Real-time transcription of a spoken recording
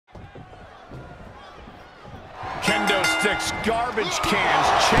kendo sticks, garbage cans,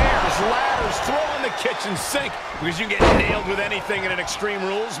 chairs, ladders, throw in the kitchen sink because you get nailed with anything in an Extreme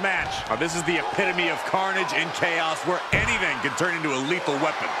Rules match. This is the epitome of carnage and chaos where anything can turn into a lethal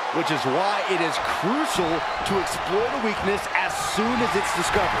weapon. Which is why it is crucial to exploit a weakness as soon as it's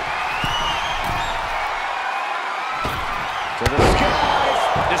discovered. To the skies!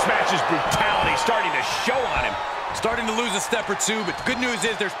 This match's brutality starting to show on him. Starting to lose a step or two, but the good news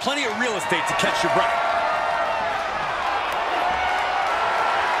is there's plenty of real estate to catch your breath.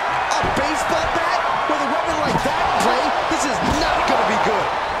 A baseball bat? With a weapon like that in play, this is not going to be good.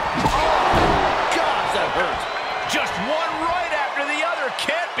 Oh, gosh, that hurts. Just one right after the other.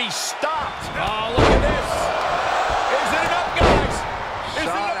 Can't be stopped. Oh, look at this. Is it enough, guys? Is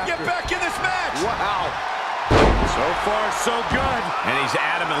it enough to get back in this match? Wow. So far, so good. And he's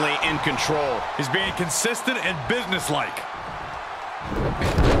adamantly in control. He's being consistent and businesslike.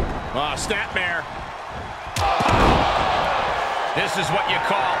 Snapmare. This is what you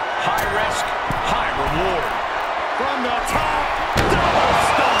call high risk, high reward. From the top, double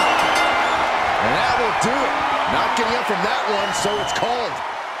stomp. And that will do it. Not getting up from that one, so it's called.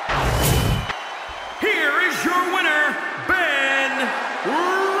 Here is your winner, Ben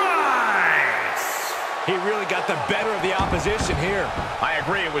Rice. He really got the better of the opposition here. I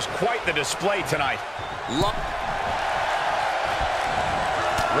agree, it was quite the display tonight.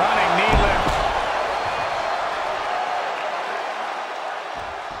 Running knee lift.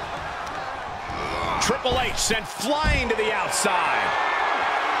 Triple H sent flying to the outside.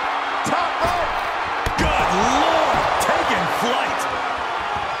 Top rope. Good Lord, taking flight.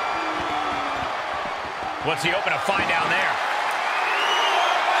 What's he open to find down there?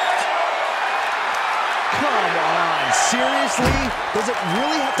 Come on, seriously? Does it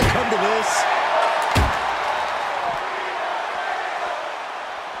really have to come to this?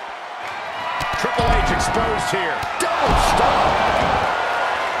 Triple H exposed here. Double stomp.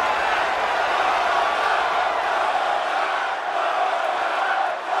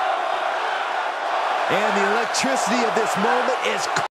 And the electricity of this moment is